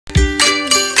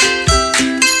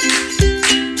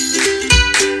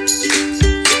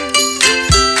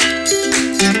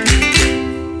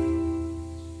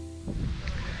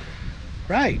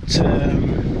Right, it's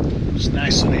a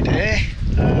nice sunny day,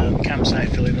 campsite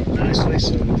filling up nicely,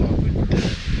 so we thought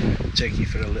we'd take you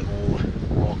for a little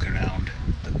walk around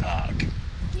the park.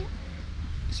 Yeah.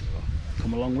 So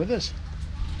come along with us.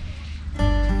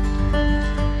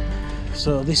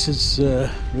 So this has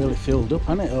really filled up,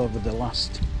 hasn't it, over the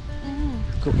last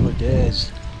couple of days.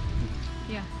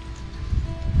 Yeah.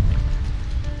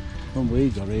 When we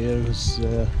got here it was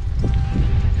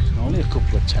only a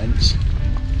couple of tents.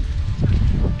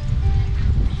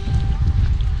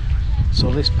 So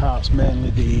this part's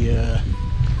mainly the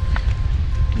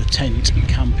tent and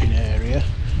camping area,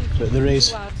 but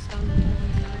there's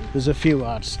a few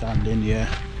hard standing, yeah.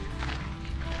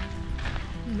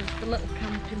 And there's the little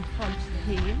camping pods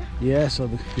here. Yeah, so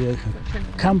the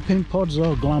camping pods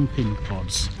or glamping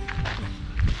pods?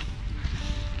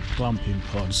 Glamping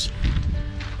pods.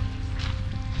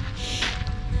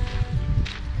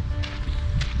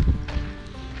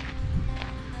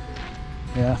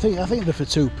 Yeah, I think they're for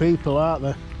two people, aren't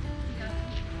they?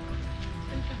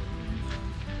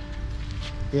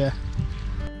 Yeah.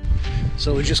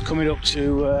 So we're just coming up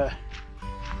to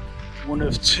one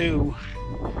of two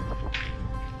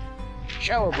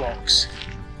shower blocks.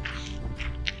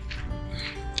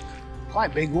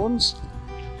 Quite big ones.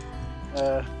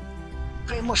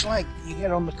 Pretty much like you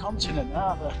get on the continent,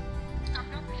 aren't they? I've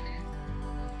not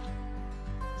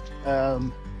been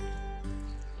in.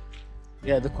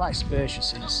 Yeah, they're quite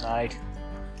spacious inside.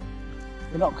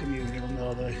 They're not communal,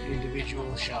 no, they're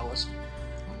individual showers.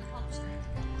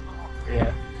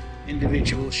 Yeah,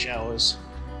 individual showers,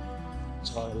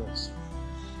 toilets.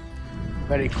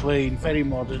 Very clean, very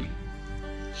modern.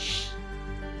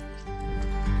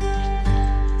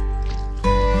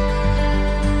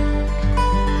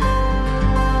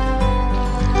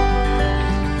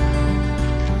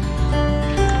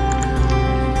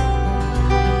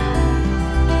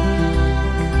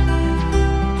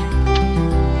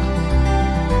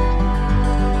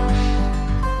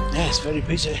 It's very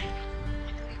busy.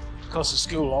 Of course, the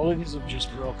school holidays have just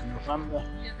broken up, haven't they?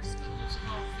 Yeah, the schools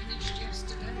all finished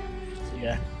yesterday.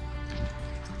 Yeah.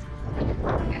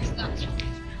 I guess that's what.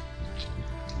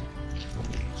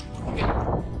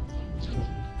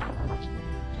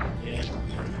 Yeah.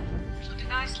 So the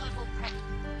nice level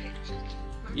pictures.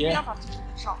 Yeah. We have had to do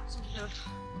the shots and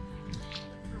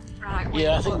the right.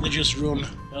 Yeah, I think they just run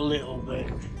a little bit,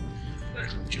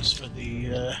 just for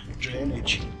the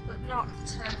drainage. But not.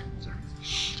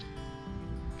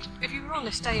 If you were only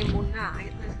staying one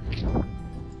night, then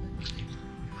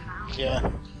Yeah.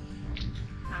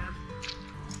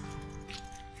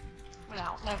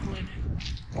 Without levelling.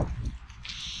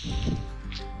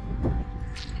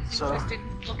 It's So, interesting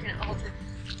looking at all the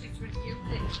different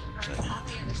units.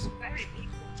 There's some very big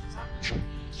ones, actually.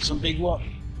 some big what?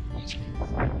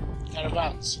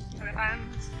 Caravans?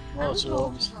 Caravans.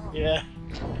 Motorhomes. Yeah.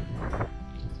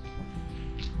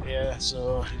 Yeah,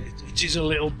 so it is a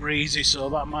little breezy, so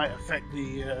that might affect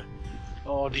the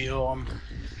audio on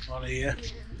here.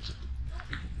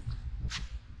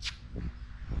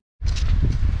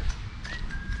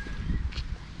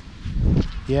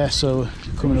 Yeah, so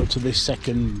coming up to this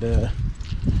second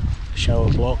shower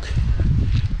block,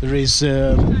 there is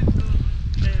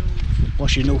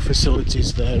washing up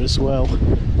facilities there as well.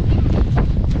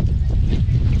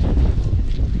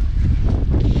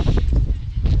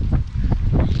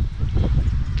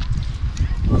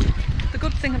 The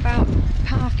good thing about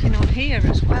parking on here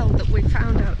as well that we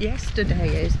found out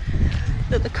yesterday is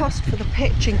that the cost for the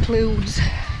pitch includes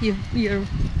your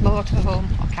motorhome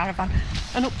or caravan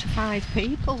and up to 5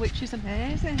 people, which is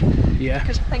amazing. Yeah.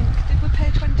 Because I think, did we pay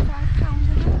 £25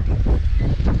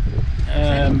 a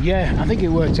night? Yeah, I think it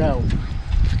worked out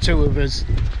for 2 of us.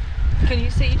 Can you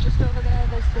see just over there,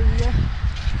 there's the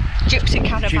gypsy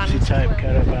caravan. Gypsy type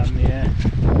caravan, yeah.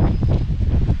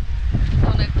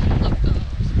 On a couple of those.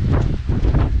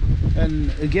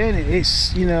 And again,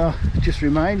 it's, you know, just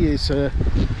remind you, it's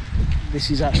this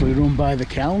is actually run by the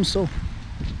council.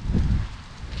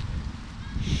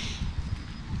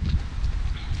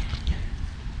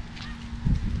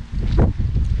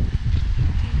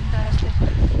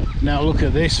 Now look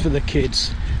at this for the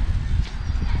kids.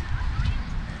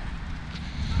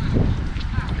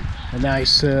 A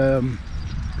nice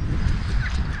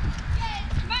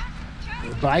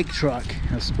bike track,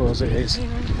 I suppose it is. Yeah.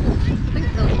 I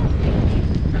think they'll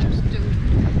perhaps do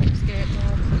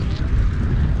skateboards as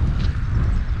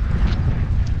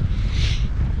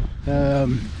well.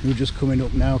 We're just coming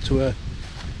up now to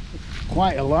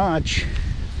quite a large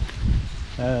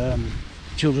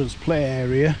children's play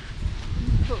area.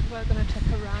 But we're going to take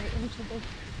a right into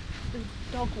the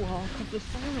dog walk of the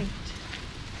site.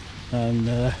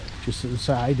 And Just at the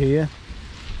side here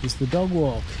is the dog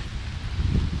walk.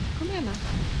 Come here, man.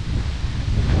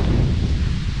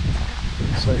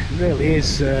 So it really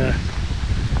is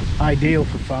ideal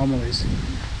for families.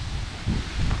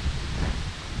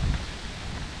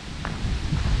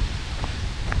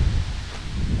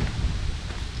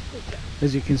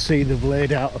 As you can see, they've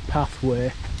laid out a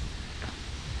pathway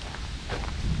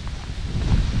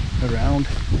around.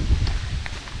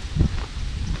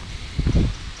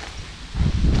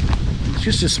 It's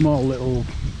just a small little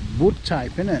wood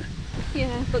type, isn't it?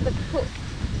 Yeah, but they put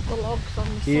the logs on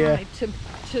the Yeah. side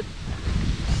to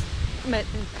make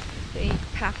the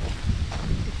path.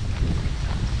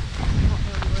 What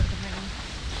the word I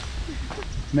mean.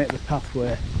 Make the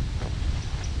pathway.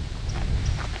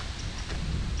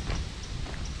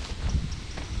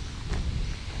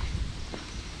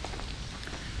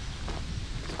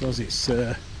 I suppose it's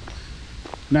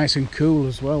nice and cool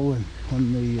as well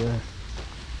when the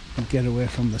get away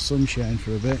from the sunshine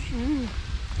for a bit.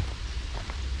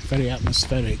 Very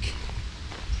atmospheric.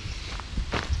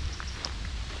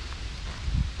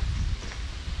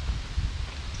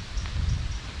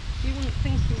 You wouldn't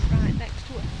think you were right next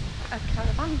to a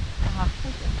caravan park,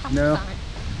 would you? A No. campsite,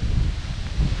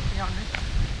 to be honest.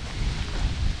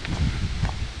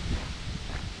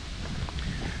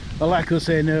 Well, like I was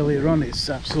saying earlier on, it's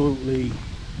absolutely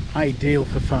ideal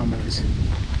for families,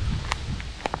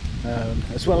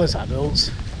 as well as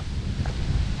adults.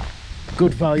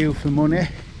 Good value for money.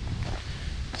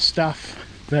 Staff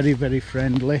very, very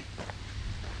friendly.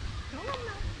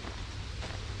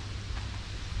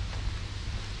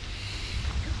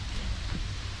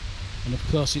 And of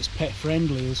course it's pet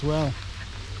friendly as well.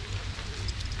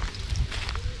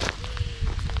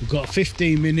 We've got a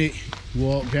 15-minute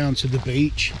walk down to the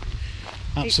beach.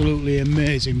 Absolutely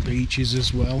amazing beaches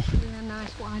as well. Yeah,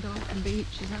 nice wide open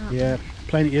beaches, aren't Yeah,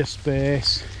 plenty of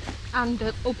space. And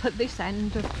up at this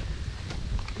end,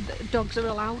 the dogs are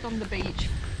allowed on the beach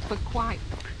for quite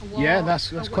a while. Yeah, that's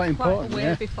quite important, a way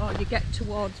yeah. before you get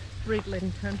towards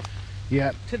Bridlington.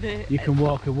 Yeah, To the you can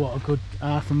walk a good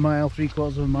half a mile, 3/4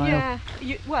 of a mile.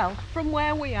 Yeah, well, from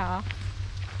where we are,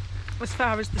 as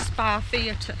far as the Spa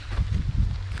Theatre,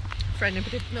 for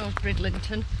anybody that knows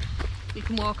Bridlington, you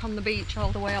can walk on the beach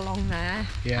all the way along there.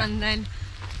 Yeah. And then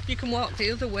you can walk the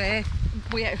other way.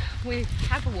 We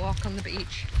have a walk on the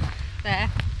beach there.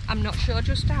 I'm not sure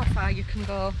just how far you can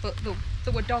go, but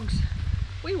there were dogs.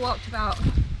 We walked about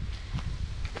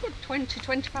good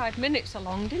 20-25 minutes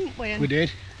along, didn't we? We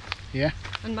did, yeah.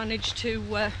 And managed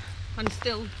to, and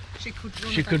still she could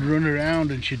run. She could run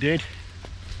around, and she did.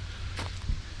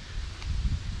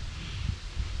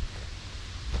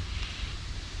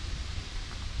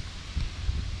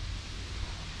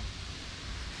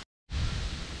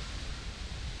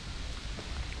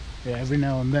 Yeah, every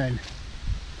now and then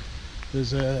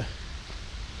there's a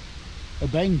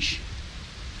bench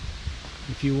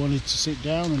if you wanted to sit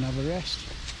down and have a rest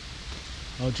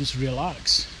or just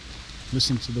relax,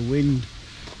 listen to the wind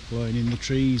blowing in the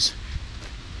trees.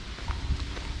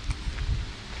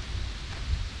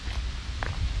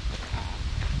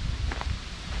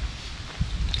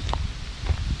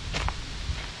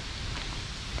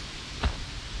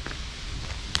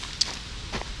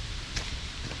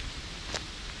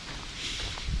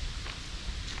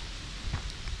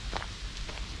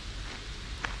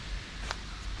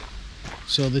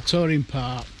 So the touring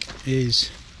park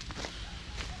is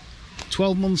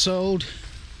 12 months old,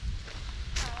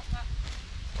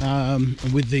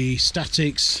 with the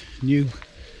statics, new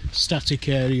static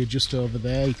area just over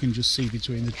there, you can just see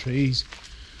between the trees.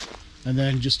 And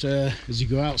then just as you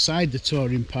go outside the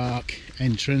touring park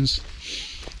entrance,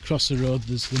 across the road,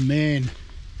 there's the main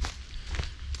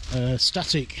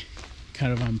static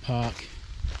caravan park,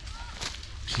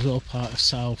 which is all part of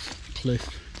South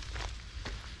Cliff.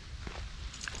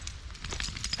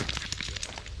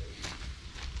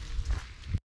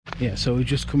 Yeah, so we've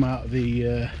just come out of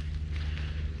the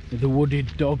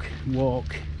wooded dog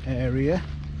walk area,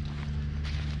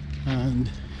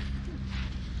 and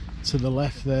to the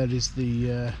left there is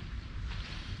the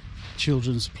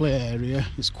children's play area.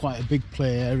 It's quite a big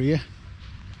play area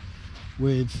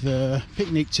with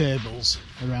picnic tables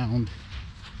around,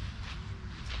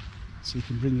 so you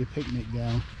can bring your picnic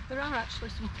down. There are actually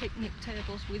some picnic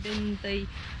tables within the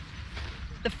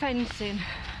fencing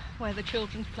where the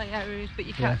children's play area is, but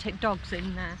you can't take dogs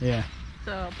in there. Yeah.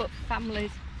 So, but families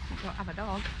who don't have a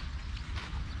dog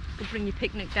could bring your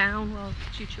picnic down while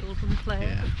your children play,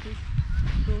 Yeah. which is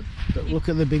good. But look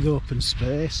at the big open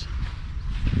space.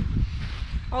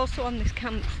 Also on this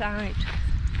campsite,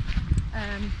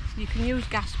 you can use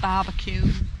gas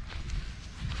barbecues.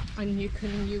 and you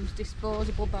can use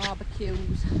disposable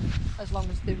barbecues as long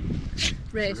as they're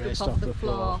raised up off the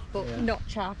floor, but yeah. not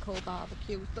charcoal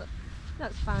barbecues. But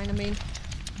that's fine. I mean,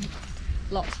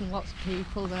 lots and lots of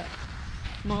people that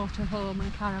motorhome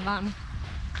and caravan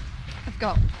have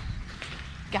got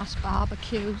gas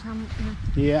barbecues, haven't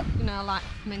they? Yeah. You know, like,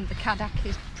 I mean, the Kadak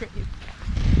is pretty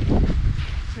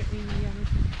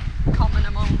common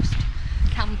amongst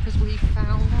campers we've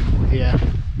found, haven't we? Yeah.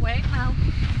 Wait, Mel.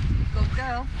 Good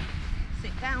girl.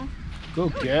 Sit down.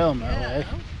 Good girl, Meli.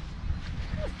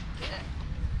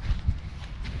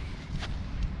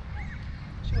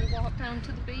 Shall we walk down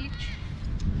to the beach?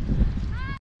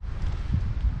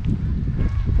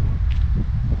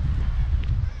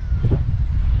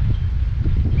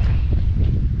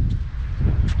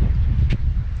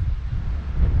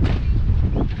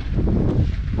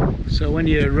 So when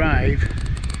you arrive,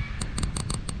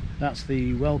 that's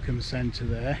the welcome centre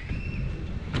there,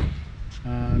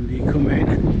 and you come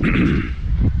in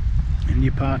and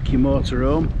you park your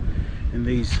motorhome in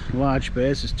these large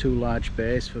bays. There's 2 large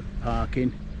bays for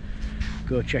parking.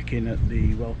 Go check in at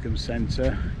the welcome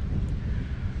centre,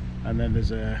 and then there's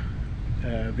a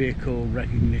vehicle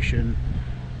recognition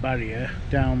barrier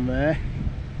down there.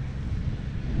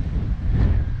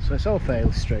 So it's all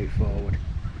fairly straightforward.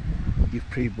 You've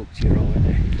pre-booked your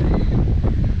holiday.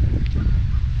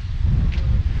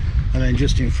 And then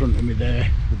just in front of me there,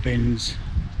 the bins,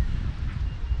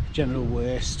 general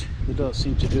waste. They don't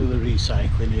seem to do the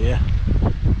recycling here.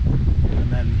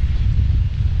 And then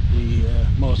the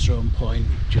motorhome point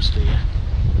just here.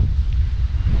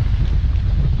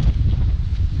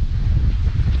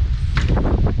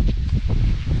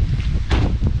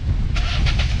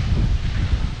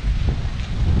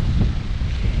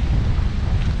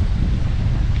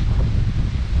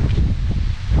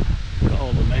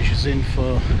 In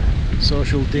for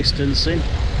social distancing,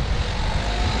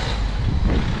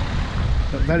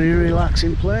 but very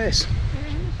relaxing place.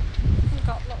 We've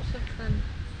got lots of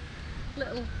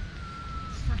little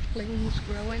saplings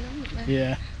growing, haven't they?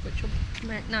 Yeah. Which will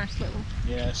make nice little.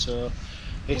 Yeah, so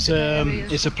it's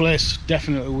a place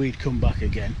definitely we'd come back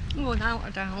again. Without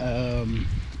a doubt.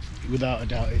 Without a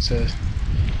doubt, it's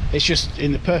just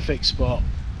in the perfect spot.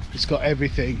 It's got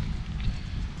everything.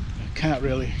 I can't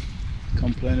really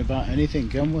complain about anything,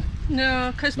 can we?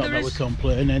 No, because not that we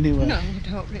complain anyway. No, we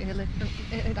don't really.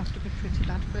 It'd have to be pretty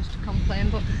bad for us to complain.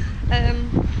 But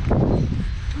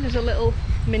there's a little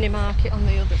mini market on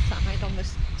the other side, on the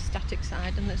static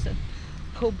side, and there's a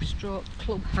pub stroke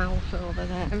clubhouse over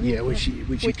there. Yeah, which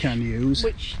you can use.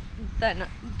 Which they're not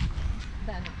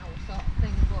our sort of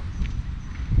thing, but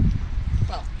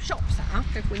well, shops are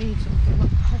if we need something. But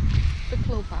the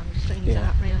clubhouse things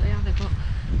aren't really, are they? But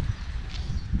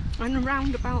and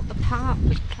round about the park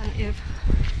there's plenty of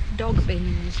dog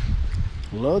bins.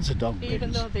 Loads of dog bins.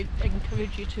 Even though they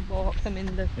encourage you to walk them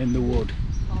in the wood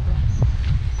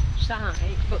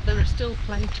side, but there are still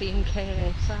plenty in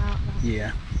case, aren't there?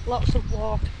 Yeah. Lots of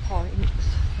water points,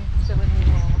 so in the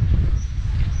walk.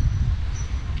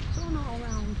 So all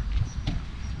round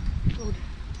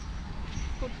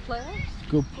good place.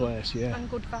 Good place, yeah. And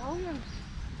good values.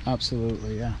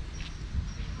 Absolutely, yeah.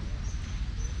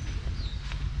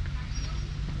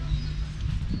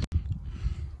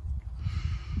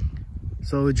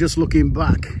 So we're just looking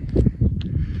back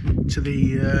to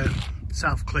the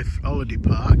South Cliff Holiday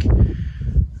Park.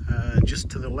 Just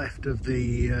to the left of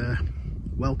the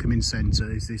welcoming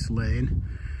centre is this lane.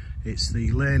 It's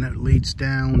the lane that leads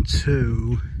down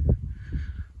to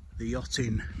the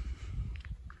yachting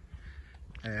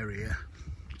area,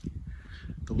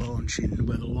 the launching,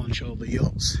 where they launch all the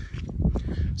yachts.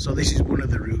 So this is one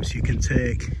of the routes you can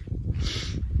take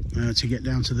to get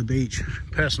down to the beach.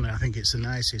 Personally, I think it's the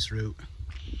nicest route.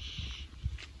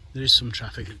 There is some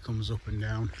traffic that comes up and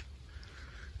down,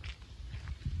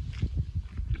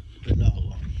 but not a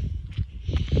lot.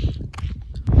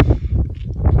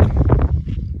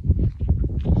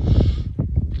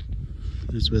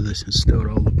 This is where they store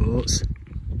all the boats.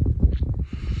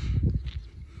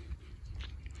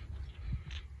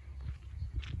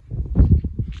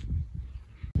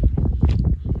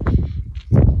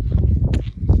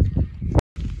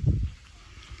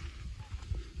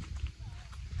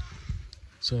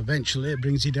 So eventually it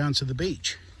brings you down to the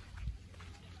beach.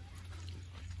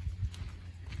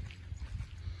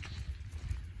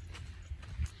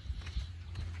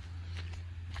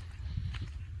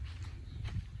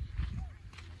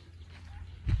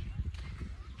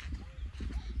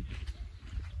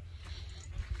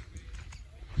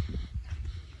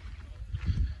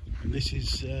 And this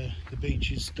is, the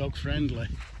beach is dog friendly.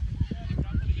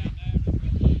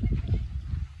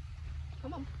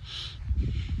 Come on.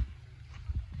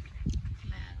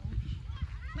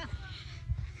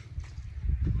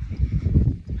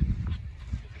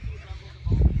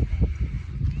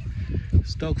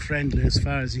 dog friendly as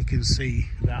far as you can see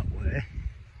that way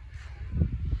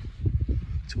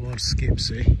towards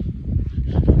Skipsea,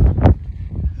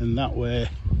 and that way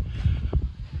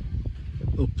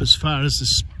up as far as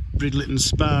the Bridlington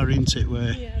Spa, isn't it,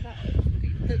 where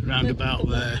round about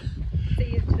there.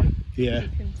 Theatre. Yeah, You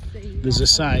can see there's that a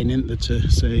sign, isn't there, to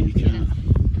say you can't.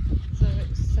 So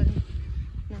it's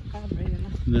not bad really.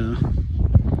 No.